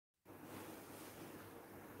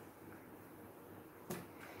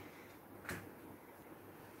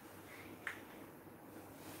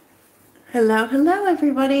Hello, hello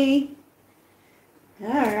everybody.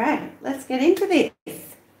 Alright, let's get into this.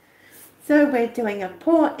 So we're doing a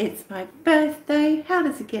pour. It's my birthday. How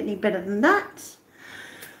does it get any better than that?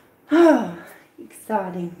 Oh,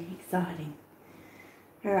 exciting, exciting.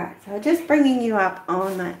 Alright, so I'm just bringing you up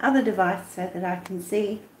on my other device so that I can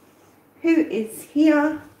see who is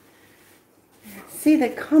here, see the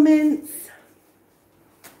comments,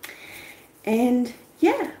 and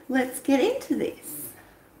yeah, let's get into this.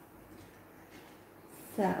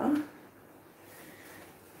 So,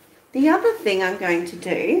 the other thing I'm going to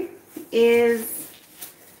do is,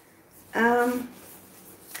 for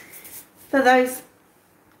those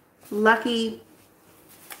lucky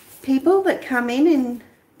people that come in and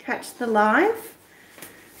catch the live,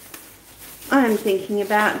 I'm thinking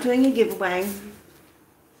about doing a giveaway.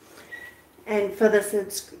 And for the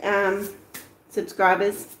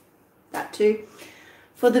subscribers, that too.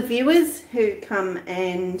 For the viewers who come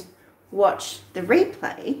and watch the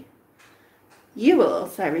replay, you will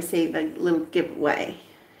also receive a little giveaway.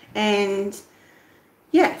 And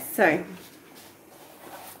yeah, so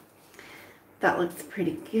that looks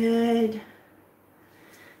pretty good.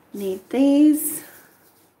 Need these.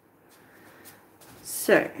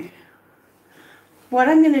 So what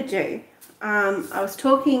I'm going to do, I was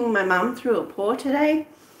talking my mum through a pour today,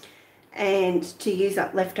 and to use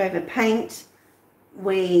up leftover paint,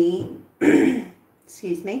 we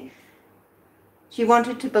excuse me, she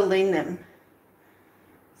wanted to balloon them.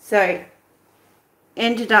 So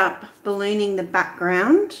ended up ballooning the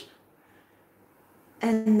background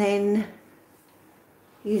and then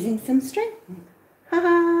using some string.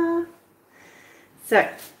 Haha. So,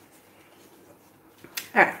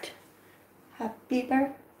 alright. Happy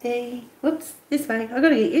birthday. Whoops, this way. I've got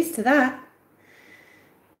to get used to that.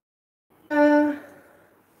 Alright.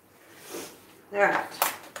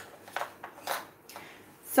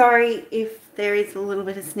 Sorry if there is a little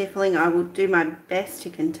bit of sniffling. I will do my best to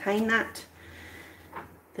contain that.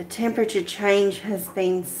 The temperature change has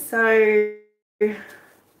been so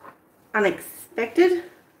unexpected,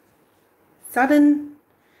 sudden.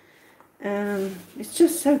 It's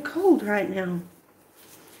just so cold right now.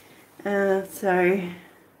 So I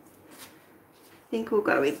think we'll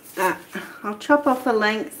go with that. I'll chop off a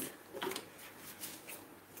length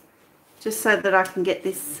just so that I can get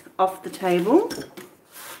this off the table.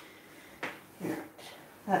 Right,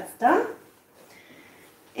 that's done.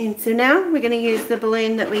 And so now we're going to use the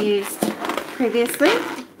balloon that we used previously.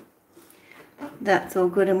 That's all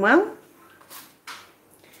good and well.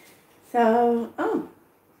 So,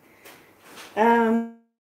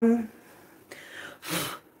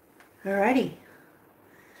 alrighty. There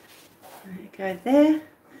we go there.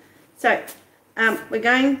 So, we're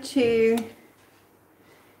going to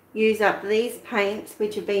use up these paints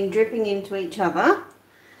which have been dripping into each other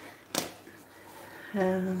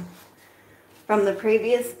from the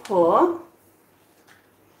previous pour.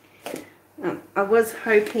 I was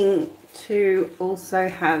hoping to also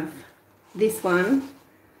have this one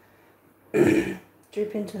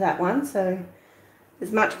drip into that one, so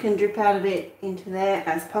as much can drip out of it into there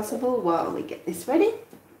as possible while we get this ready.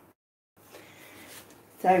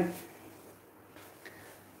 So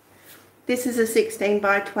this is a 16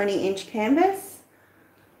 by 20 inch canvas,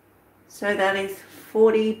 so that is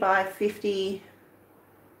 40 by 50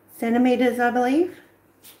 centimeters, I believe.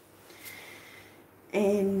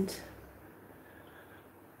 And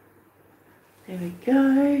there we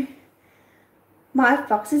go. My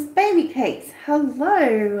Fox's Baby Cakes.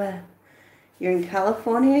 Hello. You're in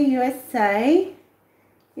California, USA.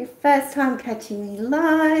 Your first time catching me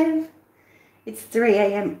live. It's 3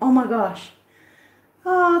 a.m. Oh my gosh.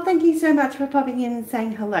 Oh, thank you so much for popping in and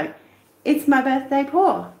saying hello. It's my birthday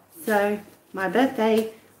pour. So, my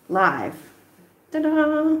birthday live.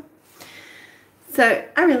 Ta-da! So,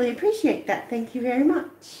 I really appreciate that. Thank you very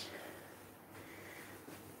much.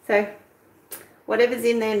 So, whatever's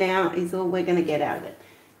in there now is all we're going to get out of it.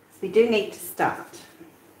 So we do need to start.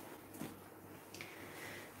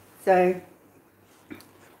 So,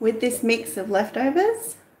 with this mix of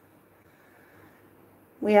leftovers,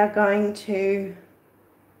 we are going to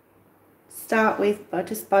start with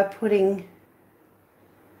just by putting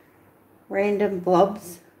random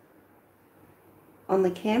blobs on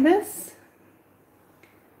the canvas.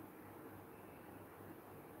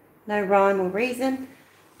 No rhyme or reason,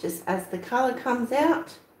 just as the colour comes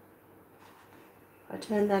out. If I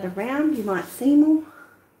turn that around, you might see more.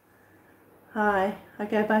 Hi, I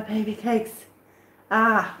go by Baby Cakes.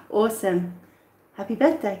 Ah, awesome. Happy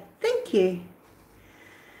birthday. Thank you.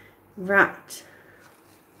 Right.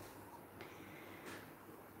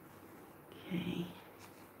 Okay.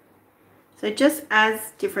 So just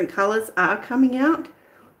as different colours are coming out,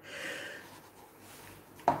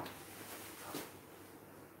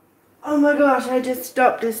 oh my gosh, I just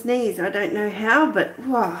stopped to sneeze. I don't know how, but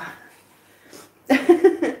wow.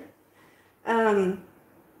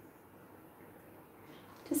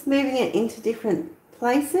 Just moving it into different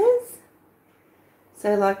places.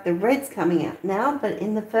 So like the red's coming out now, but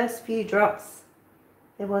in the first few drops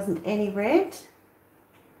there wasn't any red.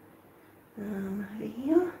 Over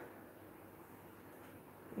here.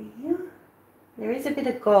 Over here. There is a bit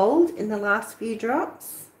of gold in the last few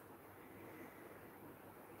drops.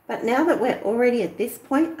 But now that we're already at this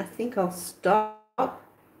point, I think I'll stop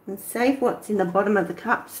and save what's in the bottom of the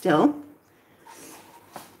cup still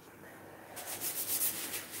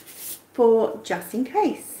for just in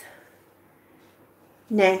case.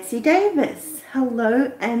 Nancy Davis,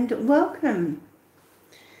 hello and welcome.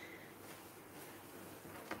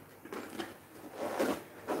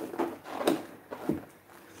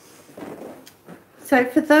 So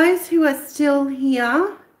for those who are still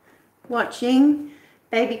here watching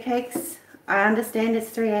Baby Cakes, I understand it's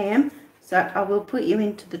 3 a.m. so I will put you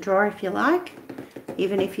into the drawer if you like,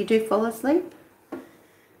 even if you do fall asleep.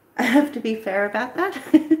 I have to be fair about that.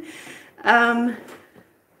 I'm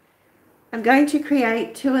going to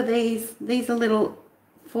create 2 of these. These are little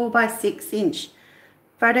 4x6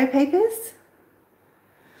 photo papers.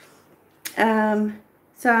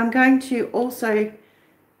 So I'm going to also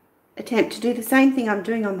attempt to do the same thing I'm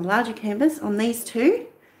doing on the larger canvas on these 2,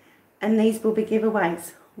 and these will be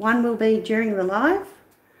giveaways. One will be during the live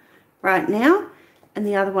right now, and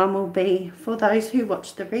the other one will be for those who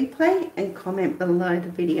watch the replay and comment below the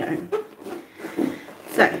video.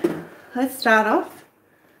 So let's start off,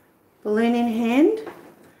 balloon in hand.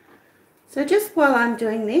 So just while I'm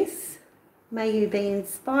doing this, may you be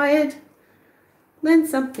inspired, learn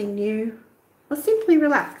something new, or simply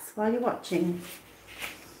relax while you're watching.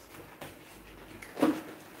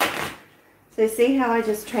 So see how I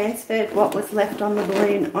just transferred what was left on the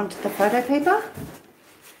balloon onto the photo paper?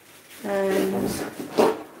 And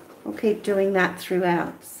I'll keep doing that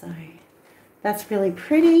throughout. So that's really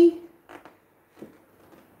pretty.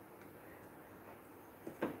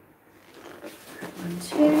 One,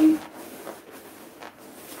 two.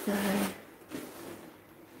 So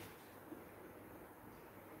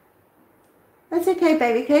that's okay,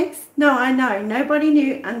 Baby Cakes. No, I know. Nobody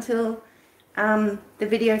knew until the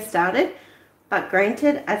video started. But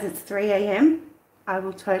granted, as it's 3 a.m, I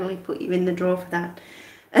will totally put you in the drawer for that.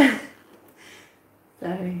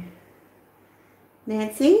 So,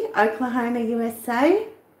 Nancy, Oklahoma, USA.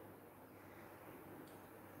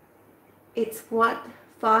 It's what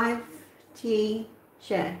 5T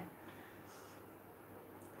share.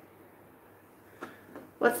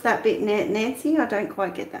 What's that bit, Nancy? I don't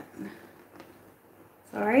quite get that.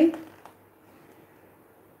 Sorry.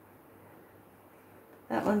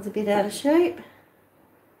 That one's a bit out of shape.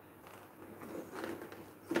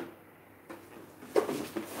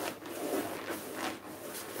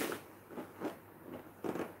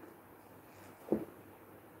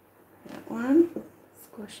 That one.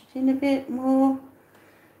 Squash it in a bit more.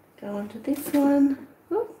 Go on to this one.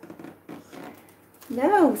 Oop.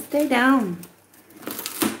 No, stay down.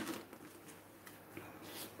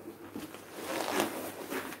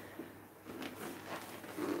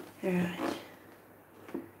 All right.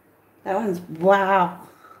 That one's, wow,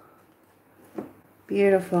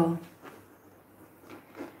 beautiful.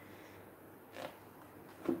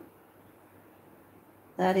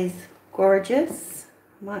 That is gorgeous.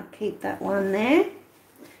 Might keep that one there.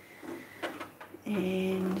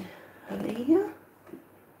 And over here.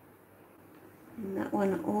 And that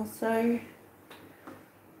one also.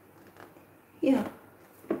 Yeah.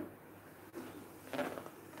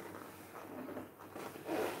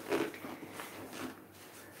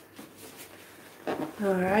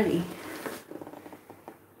 Alrighty.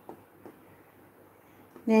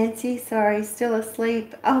 Nancy, sorry, still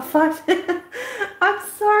asleep. Oh, 5. I'm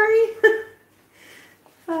sorry.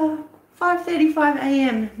 5:35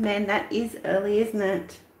 a.m. Man, that is early, isn't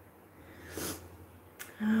it?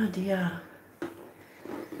 Oh dear.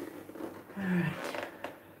 Alright.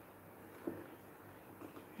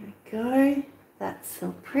 There we go. That's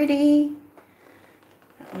so pretty.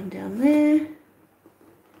 That one down there.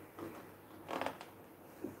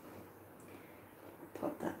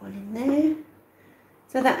 Pop that one in there.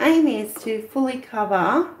 So the aim is to fully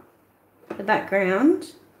cover the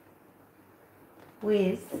background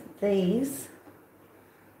with these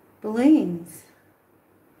balloons.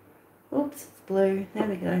 Oops, it's blue. There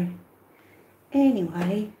we go.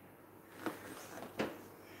 Anyway.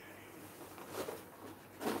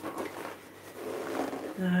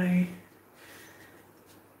 So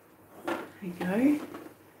go.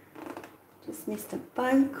 Just missed a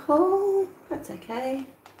phone call. That's okay.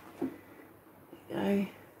 There we go.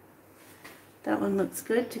 That one looks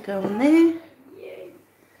good to go on there.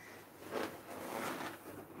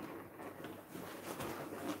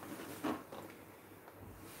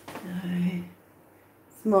 So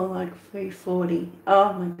it's more like 3:40.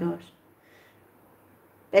 Oh my gosh.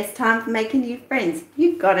 Best time for making new friends.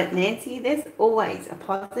 You got it, Nancy. There's always a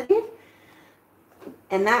positive,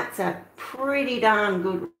 and that's a pretty darn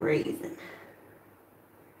good reason.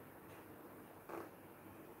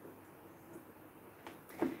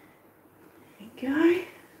 There we go.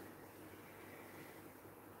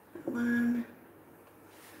 That one.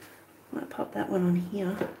 I might pop that one on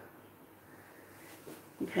here.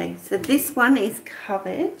 Okay, so this one is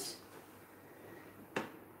covered.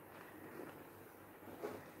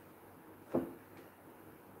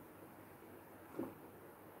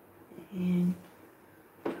 And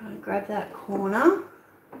I'll grab that corner.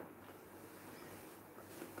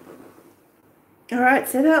 Alright,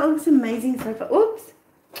 so that looks amazing so far. Oops!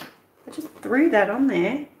 I just threw that on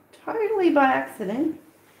there. Totally by accident.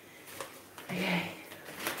 Okay.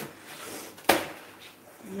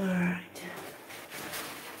 Alright.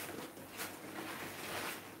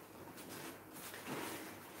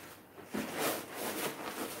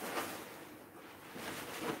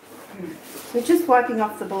 So just wiping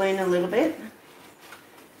off the balloon a little bit,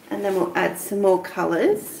 and then we'll add some more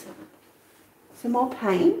colours, some more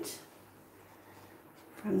paint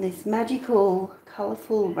from this magical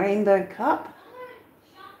colourful rainbow cup.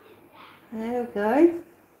 There we go.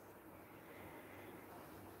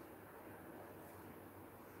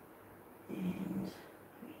 And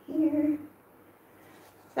here.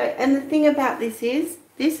 So, and the thing about this is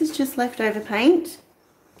just leftover paint.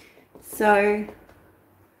 So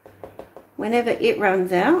whenever it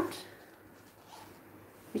runs out,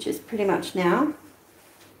 which is pretty much now, you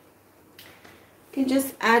can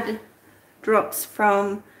just add drops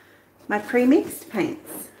from my pre-mixed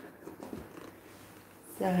paints.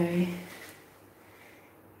 So,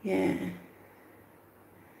 yeah.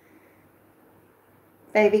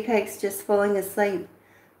 Baby Cake's just falling asleep.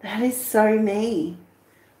 That is so me.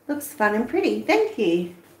 Looks fun and pretty. Thank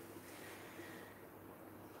you.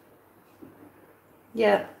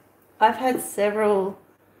 Yeah. I've had several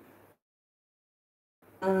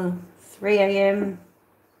 3 a.m.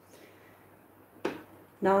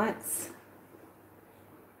 nights.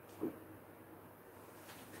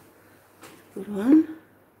 Good one.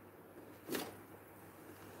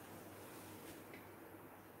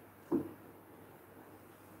 Let's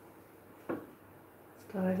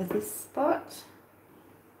go over this spot.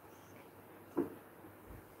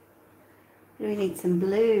 We need some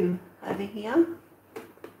blue over here.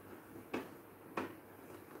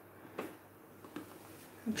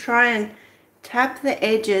 Try and tap the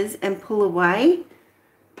edges and pull away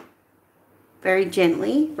very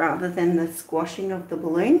gently rather than the squashing of the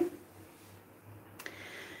balloon.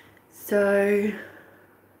 So,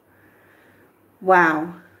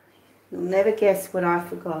 wow, you'll never guess what I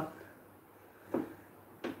forgot.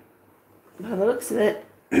 By the looks of it,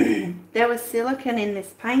 there was silicone in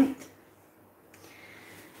this paint.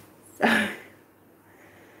 So, I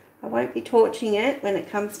won't be torching it when it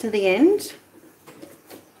comes to the end,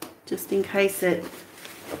 just in case it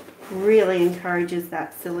really encourages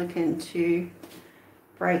that silicone to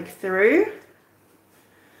break through.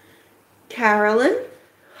 Carolyn,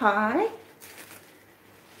 hi.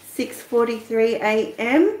 6:43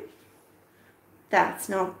 a.m. That's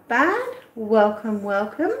not bad. Welcome,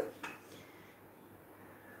 welcome.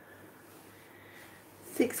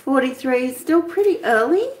 6:43 is still pretty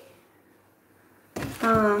early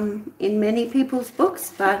in many people's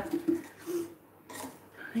books, but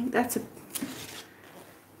I think that's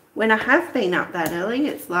when I have been up that early,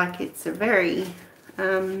 it's like it's a very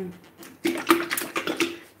kind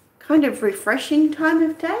of refreshing time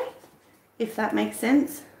of day, if that makes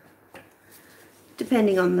sense,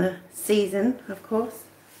 depending on the season, of course.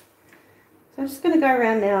 So I'm just going to go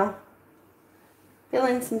around now, fill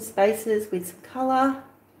in some spaces with some colour.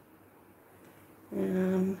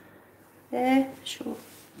 There, sure.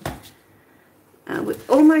 We've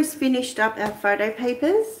almost finished up our photo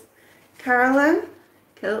papers. Carolyn,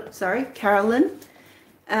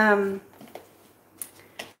 I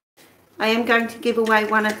am going to give away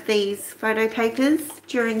one of these photo papers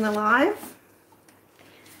during the live.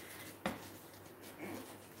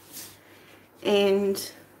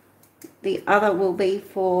 And the other will be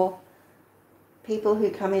for people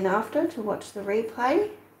who come in after to watch the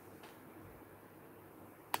replay.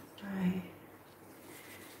 So,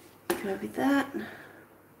 go with that.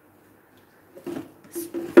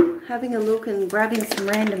 having a look and grabbing some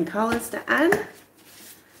random colours to add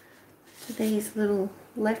to these little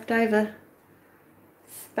leftover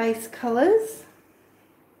space colours.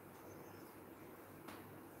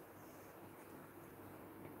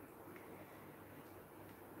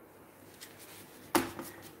 I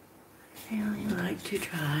really like to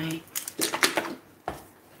try.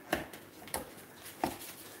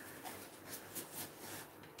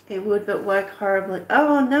 It would, but work horribly.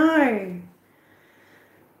 Oh no!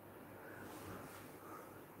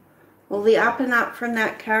 Well, the up and up from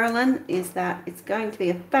that, Carolyn, is that it's going to be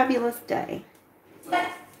a fabulous day.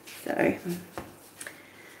 So,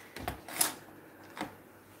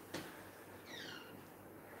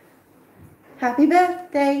 happy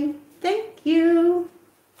birthday. Thank you.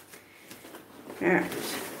 Alright.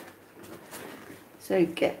 So,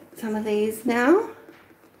 get some of these now.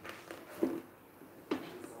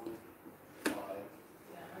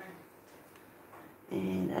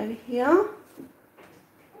 And over here.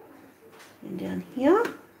 And down here.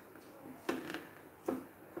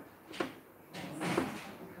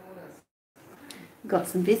 Got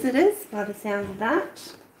some visitors by the sound of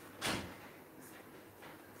that.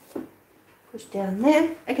 Push down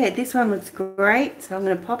there. Okay, this one looks great, so I'm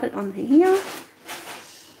going to pop it onto here.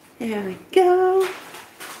 There we go.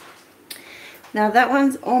 Now that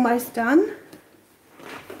one's almost done.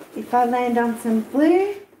 If I land on some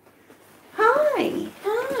blue. Hi.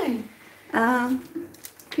 Hi.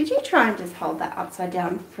 Could you try and just hold that upside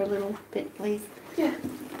down for a little bit, please? Yeah.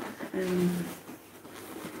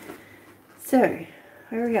 So,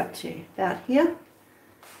 where are we up to? About here?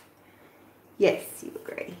 Yes, you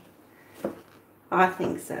agree. I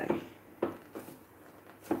think so.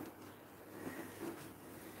 I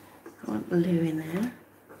want blue in there.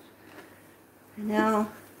 And now,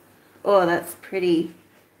 oh, that's pretty.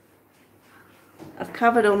 I've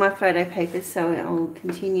covered all my photo papers, so I'll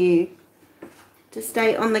continue to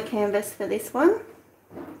stay on the canvas for this one.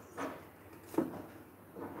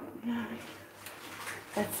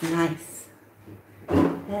 That's nice.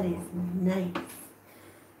 That is nice.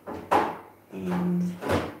 And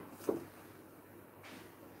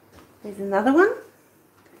there's another one.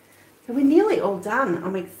 So we're nearly all done.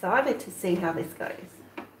 I'm excited to see how this goes.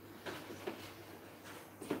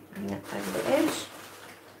 Bring that over the edge.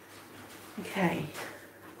 Okay.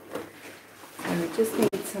 So we just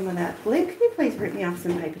need some of that blue. Can you please rip me off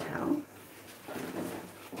some paper towel?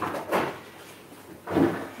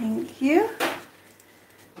 Thank you.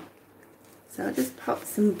 So I'll just pop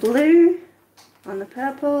some blue on the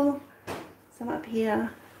purple, some up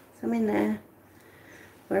here, some in there.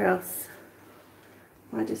 Where else?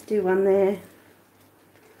 Might just do one there.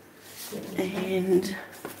 And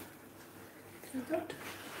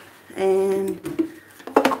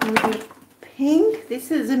a little bit of pink.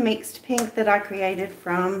 This is a mixed pink that I created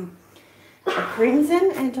from a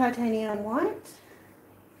crimson and titanium white.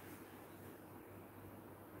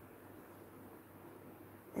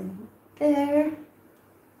 And there.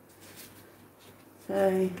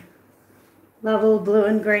 So, love all blue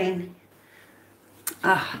and green.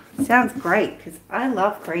 Ah, sounds great because I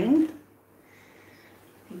love green.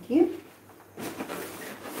 Thank you.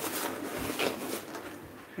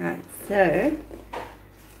 Alright, so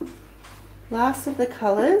last of the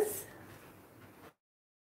colours.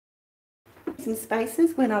 Some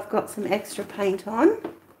spaces when I've got some extra paint on.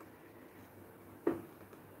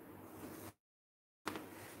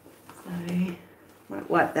 So, might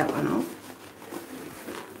wipe that one off.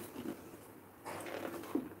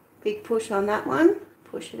 Big push on that one.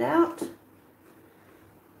 Push it out.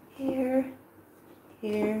 Here,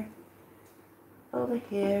 here, over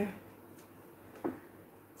here.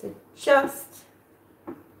 So just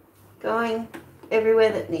going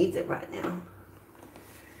everywhere that needs it right now.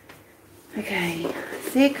 Okay,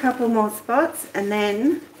 see a couple more spots and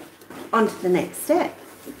then on to the next step.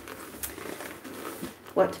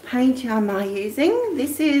 What paint am I using?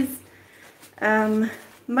 This is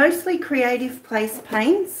mostly Creative Place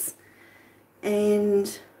paints,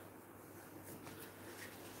 and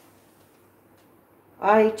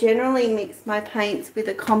I generally mix my paints with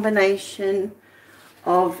a combination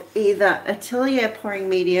of either Atelier pouring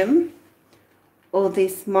medium or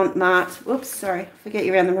this Montmartre, whoops, sorry, forget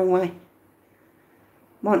you ran the wrong way,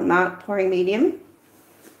 Montmartre pouring medium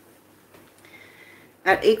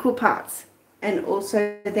at equal parts, and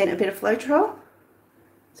also then a bit of Floetrol,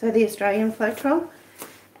 so the Australian Floetrol.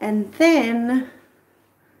 And then,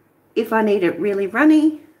 if I need it really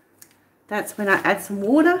runny, that's when I add some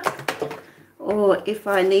water. Or if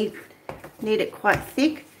I need it quite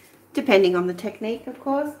thick, depending on the technique, of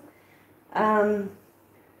course. I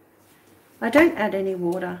don't add any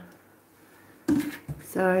water.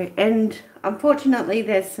 So, and unfortunately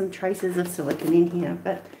there's some traces of silicone in here,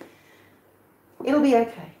 but it'll be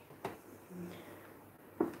okay.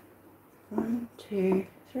 1, 2,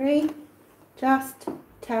 3. Just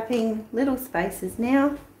tapping little spaces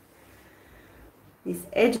now. These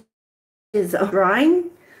edges are drying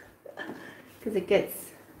because it gets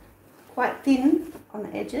quite thin on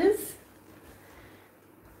the edges.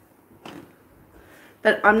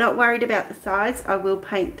 But I'm not worried about the size. I will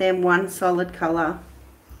paint them one solid colour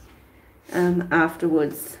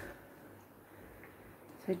afterwards.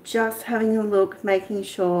 So just having a look, making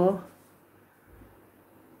sure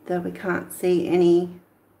that we can't see any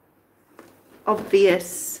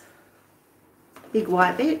obvious big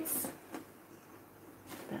white bits.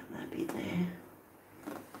 That might be there.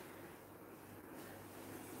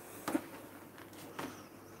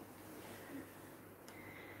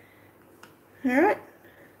 All right.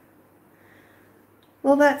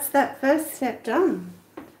 Well, that's that first step done.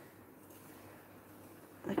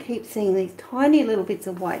 I keep seeing these tiny little bits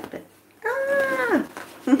of white, but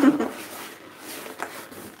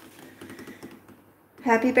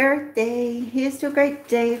happy birthday. Here's to a great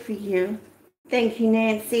day for you. Thank you,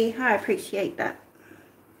 Nancy. I appreciate that.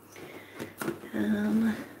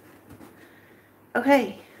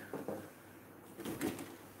 Okay.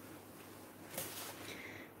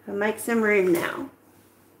 I'll make some room now.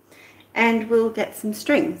 And we'll get some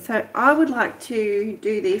string. So I would like to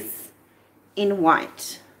do this in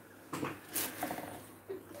white.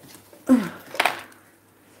 Little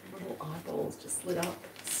eyeballs just lit up.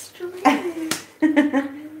 So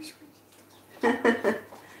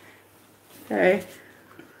there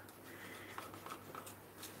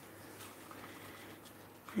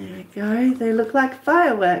we go. They look like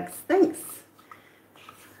fireworks. Thanks.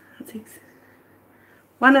 That's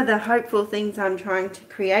one of the hopeful things I'm trying to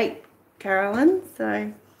create, Carolyn.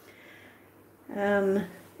 So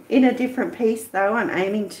in a different piece though, I'm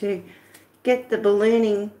aiming to get the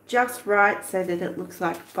ballooning just right so that it looks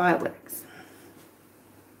like fireworks.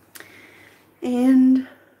 And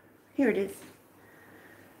here it is.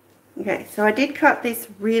 Okay, so I did cut this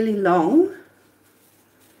really long,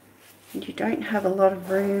 and you don't have a lot of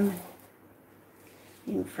room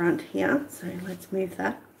in front here, so let's move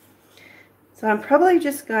that. So I'm probably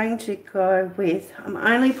just going to go with, I'm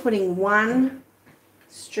only putting one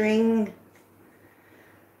string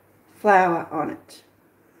flower on it.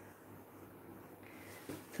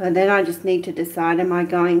 So then I just need to decide,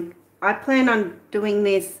 I plan on doing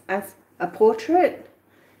this as a portrait,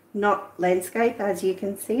 not landscape as you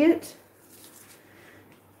can see it.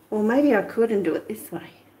 Or maybe I could and do it this way.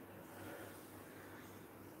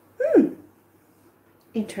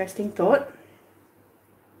 Interesting thought.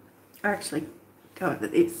 I actually go over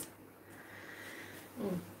this.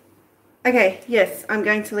 Okay, yes, I'm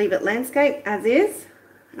going to leave it landscape as is.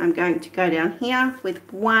 I'm going to go down here with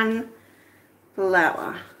one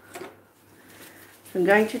flower. So I'm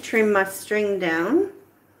going to trim my string down.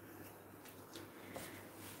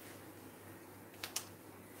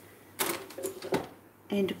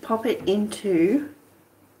 And pop it into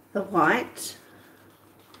the white.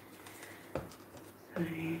 So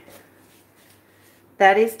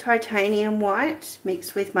that is titanium white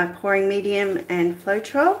mixed with my pouring medium and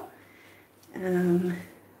Floetrol.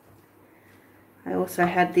 I also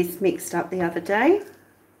had this mixed up the other day.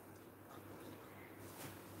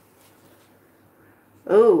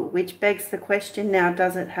 Oh, which begs the question now,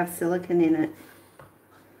 does it have silicone in it?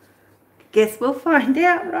 Guess we'll find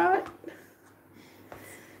out, right?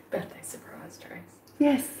 Birthday surprise, Trace.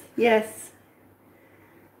 Yes, yes.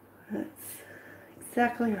 That's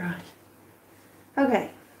exactly right.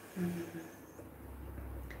 Okay.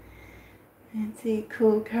 And see,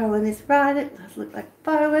 cool, Carolyn is right. It does look like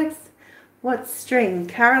fireworks. What string?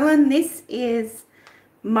 Carolyn, this is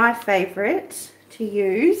my favourite to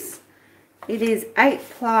use. It is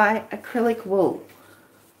 8-ply acrylic wool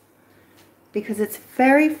because it's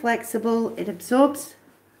very flexible. It absorbs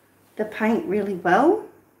the paint really well.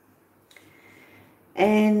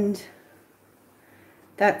 And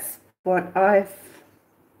that's what I've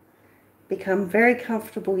become very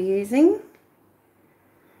comfortable using.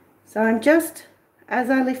 So I'm just, as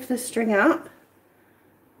I lift the string up,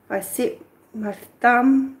 I sit my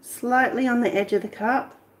thumb slightly on the edge of the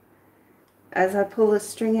cup as I pull the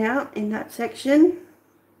string out in that section.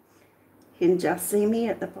 You can just see me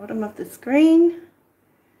at the bottom of the screen.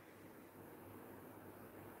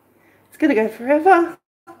 It's going to go forever.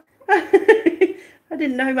 I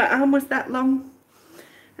didn't know my arm was that long.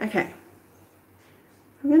 Okay.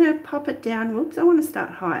 I'm going to pop it down. Whoops, I want to start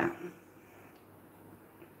higher.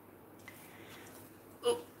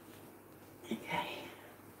 Okay.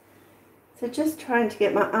 So just trying to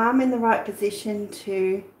get my arm in the right position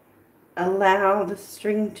to allow the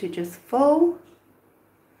string to just fall.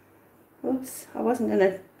 Oops, I wasn't going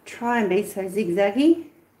to try and be so zigzaggy.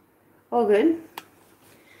 All good.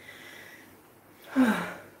 I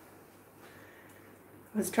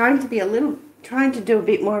was trying to do a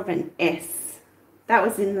bit more of an S. That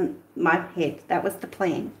was in my head. That was the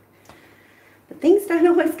plan. But things don't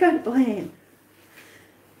always go to plan.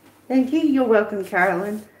 Thank you. You're welcome,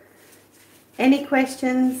 Carolyn. Any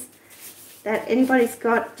questions that anybody's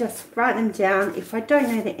got, just write them down. If I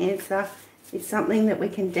don't know the answer, it's something that we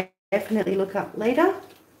can definitely look up later.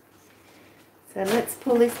 So let's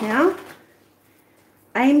pull this now.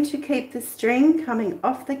 Aim to keep the string coming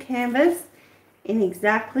off the canvas in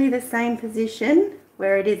exactly the same position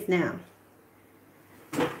where it is now.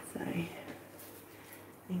 So,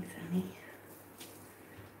 thanks, honey.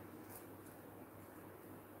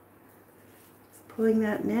 Just pulling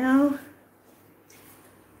that now.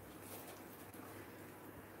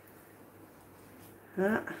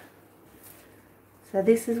 So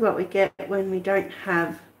this is what we get when we don't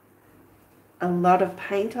have a lot of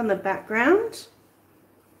paint on the background.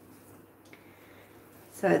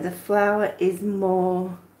 So the flower is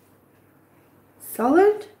more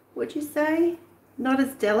solid, would you say? Not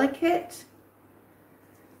as delicate.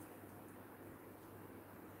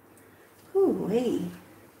 Ooh-wee.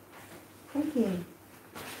 Thank you.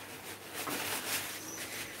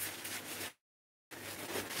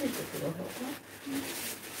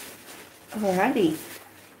 Alrighty.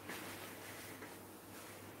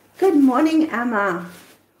 Good morning, Emma.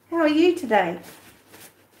 How are you today?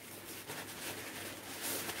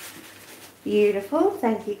 Beautiful.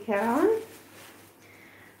 Thank you, Caroline.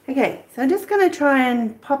 Okay, so I'm just going to try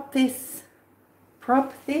and prop this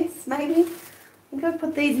maybe. I'm going to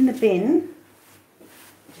put these in the bin.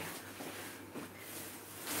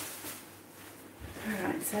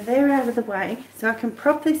 Alright, so they're out of the way. So I can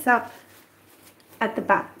prop this up at the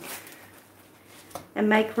back and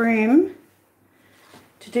make room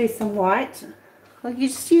to do some white. I'll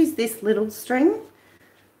just use this little string,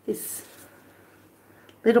 this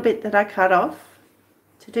little bit that I cut off,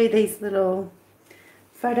 to do these little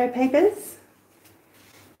photo papers.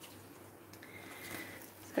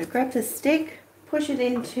 So grab the stick, push it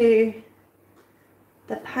into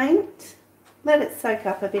the paint, let it soak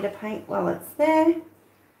up a bit of paint while it's there.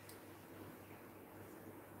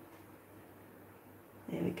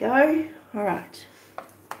 There we go. All right.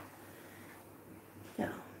 Go.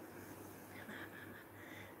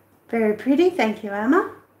 Very pretty. Thank you,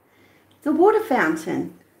 Emma. It's a water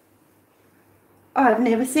fountain. I've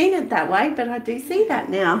never seen it that way, but I do see that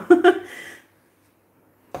now.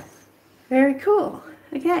 Very cool.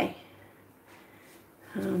 Okay.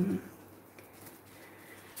 I'll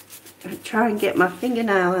try and get my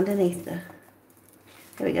fingernail underneath the...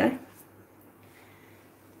 There we go.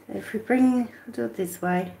 So if we bring... I'll do it this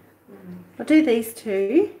way. I'll do these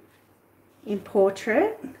two in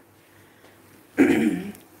portrait.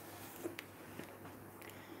 Try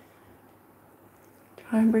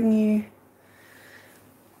and bring you a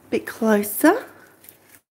bit closer.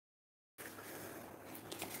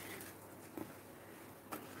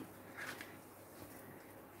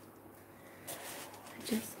 I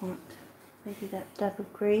just want maybe that double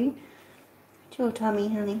green. It's your tummy,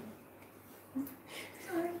 honey.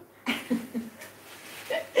 Sorry.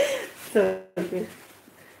 So good.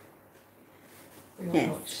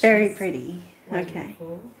 Yes, very pretty. Okay.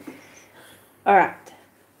 All right.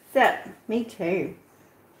 So, me too.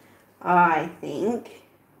 I think,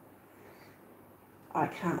 I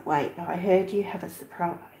can't wait. I heard you have a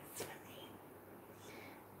surprise for me.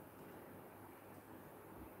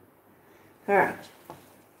 All right.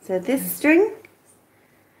 So this string,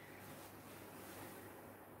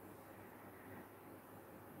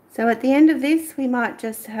 so at the end of this, we might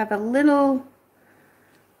just have a little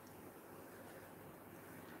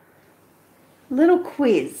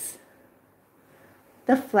quiz.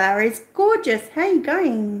 The flower is gorgeous. How are you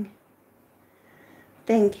going?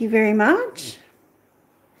 Thank you very much.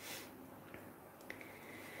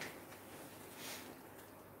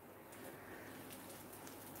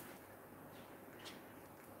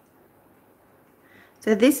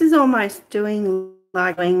 So this is almost doing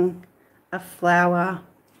like a flower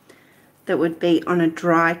that would be on a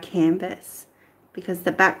dry canvas, because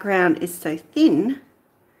the background is so thin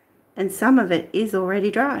and some of it is already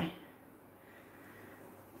dry.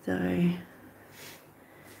 So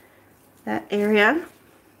that area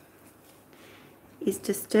is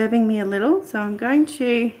disturbing me a little, so I'm going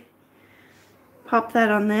to pop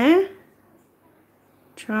that on there,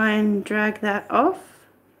 try and drag that off,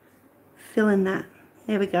 fill in that.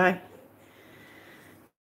 There we go.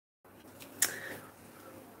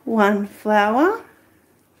 1 flower.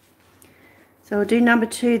 So we'll do number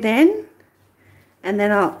 2 then, and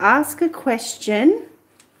then I'll ask a question.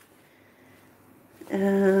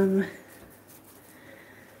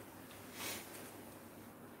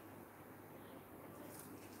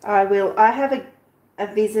 I have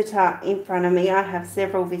a visitor in front of me. I have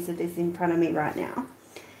several visitors in front of me right now.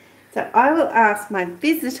 So I will ask my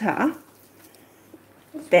visitor,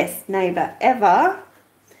 best neighbour ever,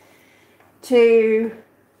 to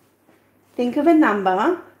think of a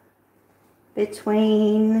number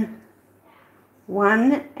between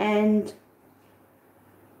 1 and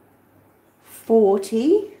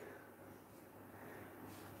 40,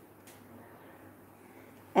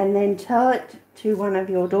 and then tell it to one of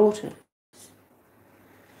your daughters,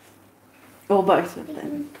 or both of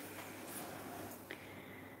them.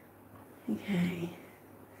 Okay.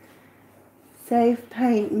 Save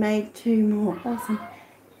paint, make 2 more. Awesome.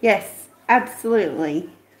 Yes, absolutely.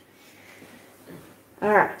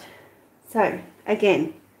 All right. So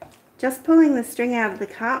again, just pulling the string out of the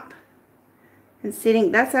cup and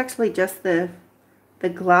sitting. That's actually just the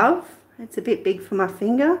glove. It's a bit big for my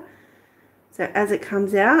finger. So as it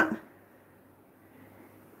comes out,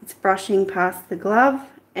 it's brushing past the glove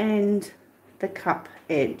and the cup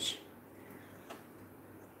edge.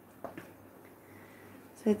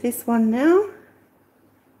 So this one now,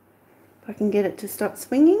 if I can get it to stop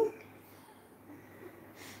swinging.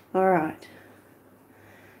 All right.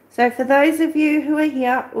 So for those of you who are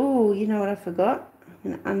here, oh, you know what I forgot?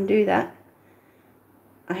 I'm going to undo that.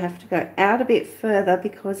 I have to go out a bit further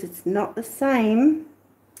because it's not the same.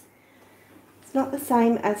 It's not the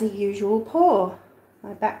same as a usual pour.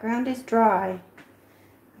 My background is dry.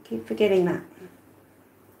 I keep forgetting that.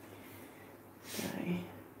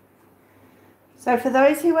 So for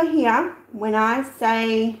those who are here, when I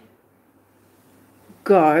say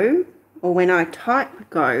go, or when I type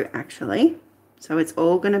go actually, so it's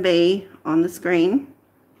all going to be on the screen.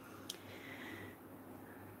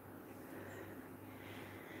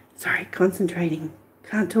 Sorry, concentrating.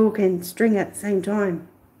 Can't talk and string at the same time.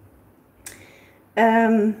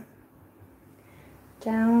 Down.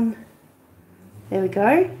 There we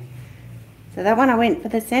go. So that one I went for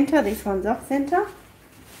the center. This one's off center.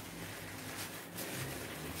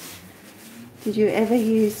 Did you ever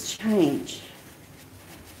use change?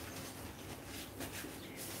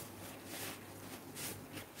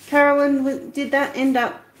 Carolyn, did that end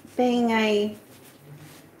up being a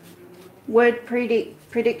word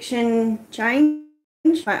prediction change?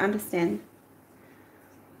 I understand.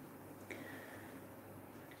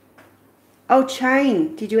 Oh,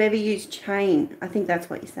 chain. Did you ever use chain? I think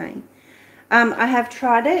that's what you're saying. I have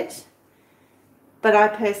tried it, but I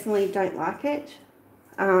personally don't like it.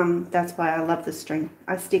 That's why I love the string.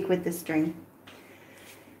 I stick with the string.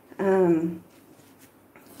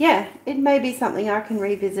 Yeah, it may be something I can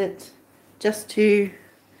revisit just to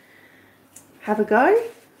have a go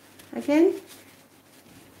again.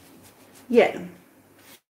 Yeah.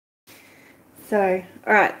 So,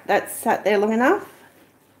 all right, that's sat there long enough.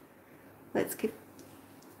 Let's give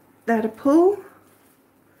that a pull.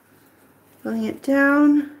 Pulling it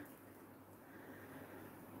down.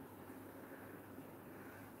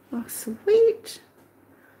 Oh, sweet.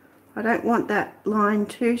 I don't want that line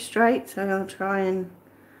too straight, so I'll try and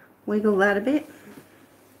wiggle that a bit.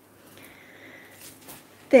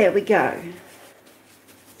 There we go.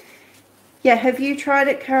 Yeah, have you tried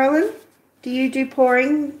it, Carolyn? Do you do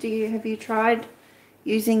pouring? Have you tried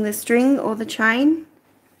using the string or the chain?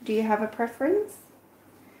 Do you have a preference?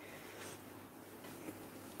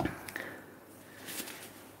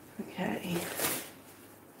 Okay.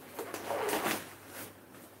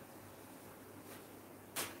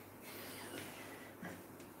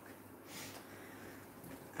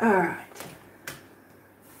 All right.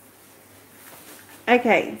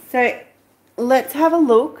 Okay, so let's have a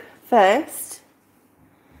look first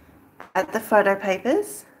at the photo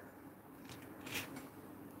papers.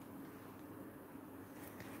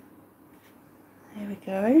 There we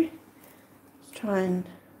go. Let's try and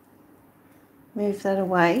move that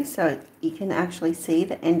away so you can actually see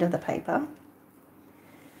the end of the paper.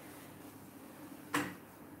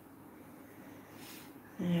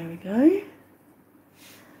 There we go.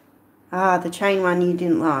 Ah, the chain one you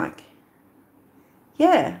didn't like.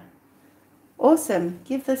 Yeah. Awesome.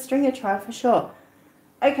 Give the string a try for sure.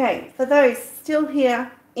 Okay, for those still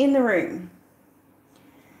here in the room,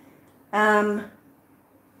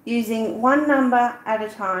 using one number at a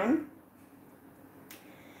time.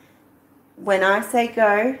 When I say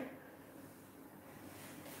go,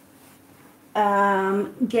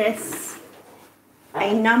 guess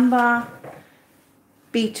a number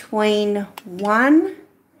between 1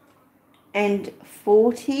 and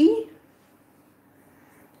 40.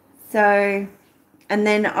 So, and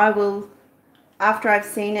then I will, after I've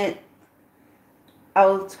seen it, I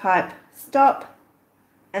will type stop,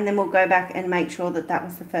 and then we'll go back and make sure that that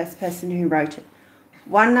was the first person who wrote it.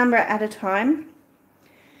 One number at a time.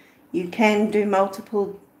 You can do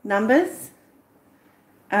multiple numbers.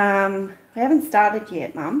 We haven't started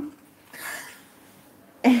yet, Mum.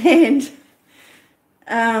 And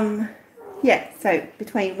yeah, so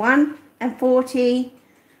between 1 and 40,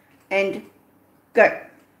 and go.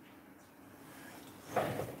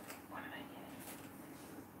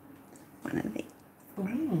 One of these.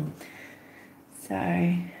 Ooh. So,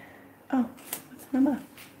 oh, what's the number?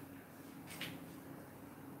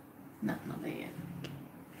 No, not there yet.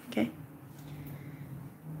 Okay.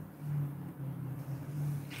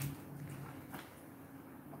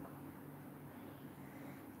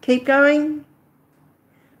 Keep going.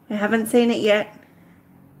 I haven't seen it yet.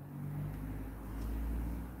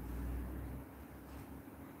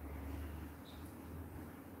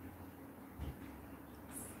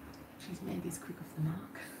 She's made this quick off the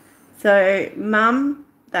mark. So, Mum,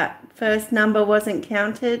 that first number wasn't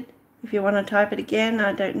counted. If you want to type it again,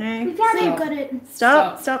 I don't know. We found it. You've got it.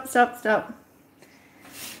 Stop, stop, stop, stop.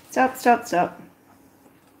 Stop, stop, stop.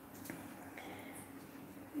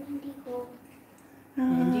 Mandy Hall.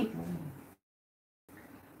 Mandy.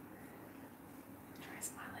 Try a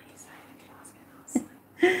smile at you,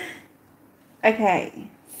 say Okay,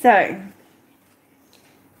 so.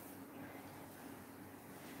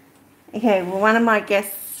 Okay, will one of my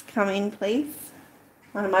guests come in, please?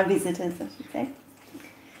 One of my visitors, I should say.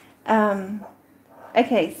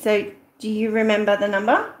 Okay, so do you remember the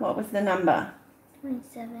number? What was the number?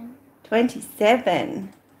 27.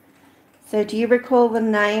 27. So do you recall the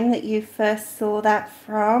name that you first saw that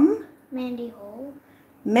from? Mandy Hall.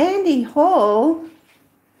 Mandy Hall?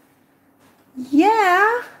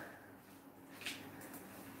 Yeah.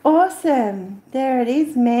 Awesome. There it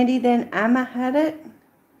is. Mandy, then Emma had it.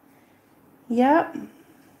 Yep.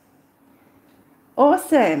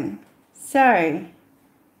 Awesome. So,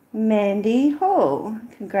 Mandy Hall,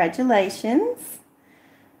 congratulations.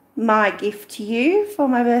 My gift to you for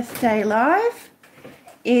my birthday live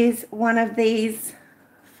is one of these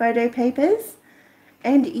photo papers,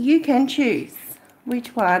 and you can choose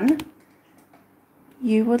which one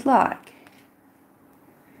you would like.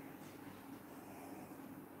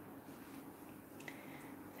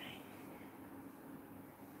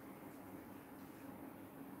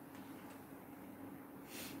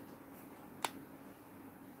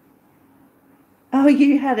 Oh,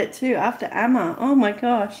 you had it too after Emma. Oh my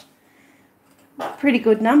gosh. Pretty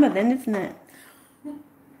good number then, isn't it?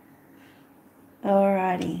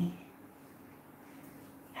 Alrighty.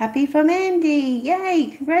 Happy for Mandy.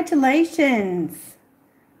 Yay, congratulations.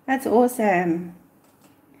 That's awesome.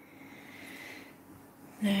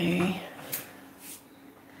 No.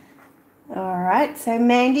 Alright, so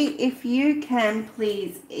Mandy, if you can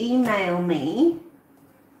please email me.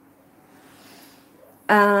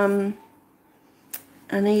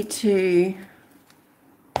 I need to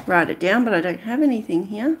write it down, but I don't have anything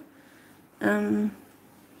here. Let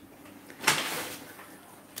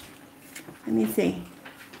me see.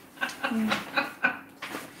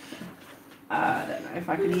 I don't know if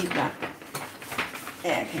I can use that.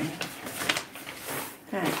 Yeah, okay.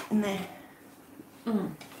 Right, in there.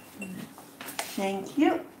 Thank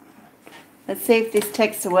you. Let's see if this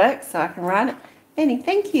text will work so I can write it. Annie,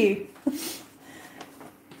 thank you.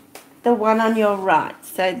 The one on your right.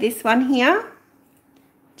 So this one here,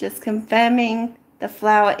 just confirming the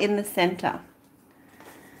flower in the center.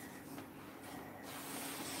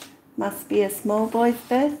 Must be a small boy's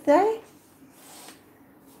birthday.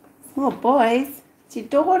 Small boy's? It's your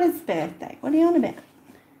daughter's birthday. What are you on about?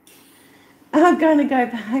 I'm going to go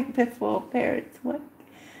back before parents work.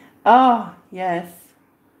 Oh, yes.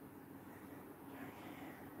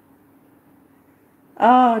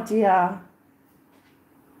 Oh, dear.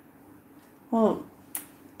 Well,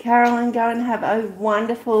 Carolyn, go and have a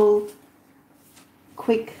wonderful,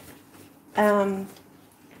 quick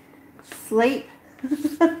sleep.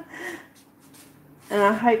 And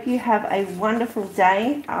I hope you have a wonderful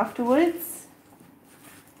day afterwards.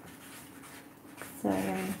 So,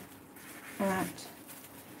 at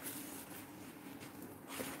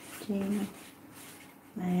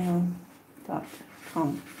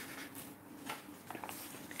gmail.com.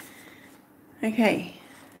 Okay.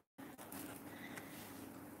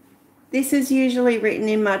 This is usually written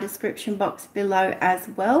in my description box below as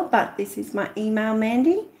well, but this is my email,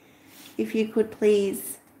 Mandy. If you could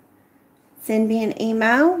please send me an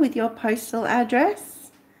email with your postal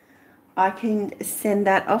address, I can send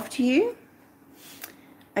that off to you.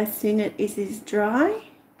 as soon as it is dry.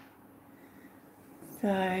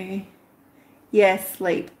 So, yes,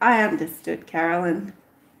 sleep. I understood, Carolyn.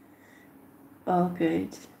 Oh,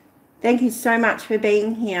 good. Thank you so much for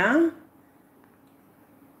being here.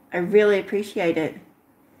 I really appreciate it.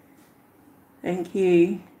 Thank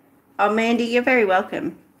you. Oh, Mandy, you're very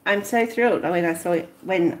welcome. I'm so thrilled when I saw it,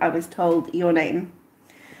 when I was told your name.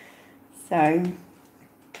 So,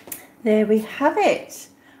 there we have it.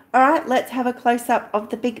 All right, let's have a close-up of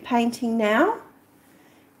the big painting now.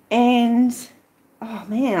 And, oh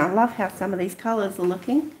man, I love how some of these colours are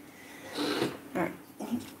looking. All right.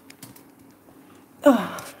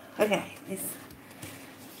 Oh, okay, this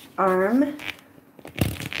arm.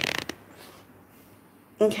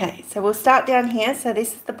 Okay, so we'll start down here. So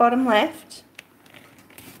this is the bottom left.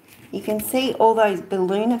 You can see all those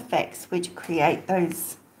balloon effects which create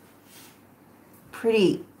those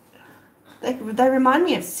pretty, they remind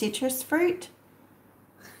me of citrus fruit.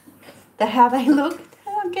 How they look.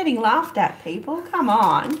 I'm getting laughed at, people. Come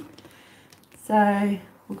on. So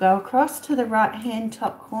we'll go across to the right hand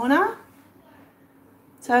top corner.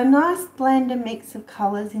 So a nice blend and mix of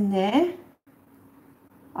colours in there,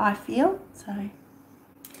 I feel. So,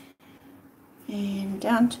 and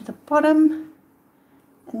down to the bottom,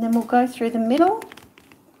 and then we'll go through the middle.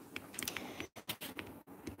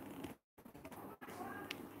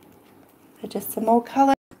 So just some more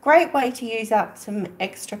colour. Great way to use up some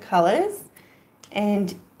extra colours,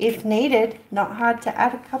 and if needed, not hard to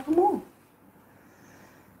add a couple more.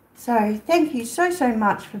 So thank you so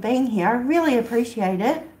much for being here. I really appreciate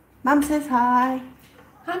it. Mum says hi.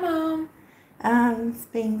 Hi, Mum. It's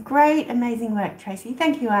been great, amazing work, Tracy.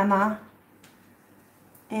 Thank you, Emma.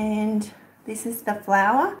 And this is the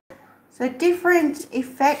flower. So different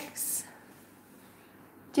effects,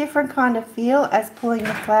 different kind of feel as pulling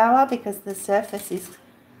the flower because the surface is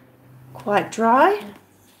quite dry.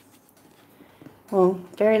 Well,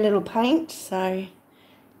 very little paint. So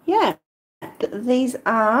yeah, these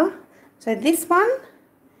are, so this one,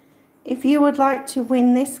 if you would like to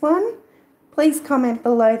win this one, please comment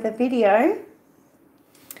below the video.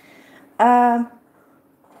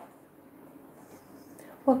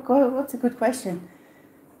 What's a good question?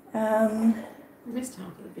 Missed half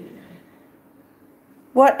of the video.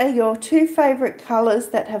 What are your 2 favourite colours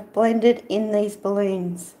that have blended in these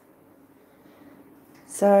balloons?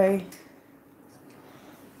 So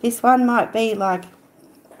this one might be like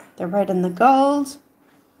the red and the gold.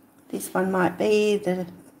 This one might be the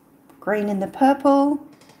green and the purple.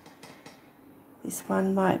 This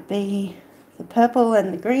one might be the purple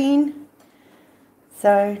and the green.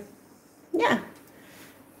 So, yeah.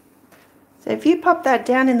 So if you pop that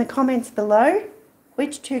down in the comments below,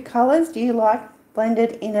 which 2 colours do you like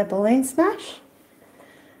blended in a balloon smash?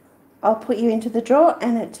 I'll put you into the draw,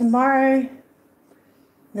 and tomorrow,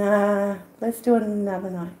 nah, let's do it another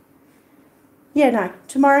night. Yeah, no,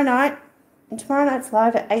 tomorrow night, and tomorrow night's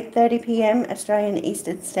live at 8:30 p.m. Australian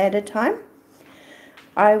Eastern Standard Time.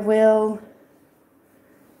 I will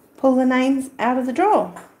pull the names out of the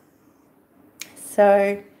draw.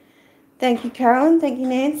 So, thank you, Carolyn. Thank you,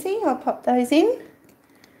 Nancy. I'll pop those in.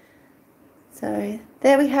 So,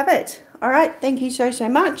 there we have it. All right, thank you so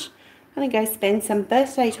much. I'm going to go spend some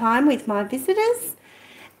birthday time with my visitors.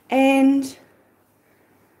 And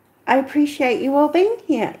I appreciate you all being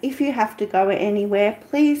here. If you have to go anywhere,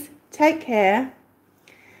 please take care.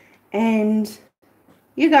 And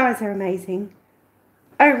you guys are amazing.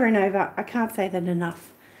 Over and over. I can't say that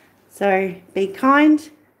enough. So be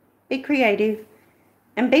kind, be creative,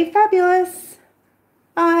 and be fabulous.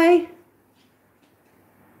 Bye.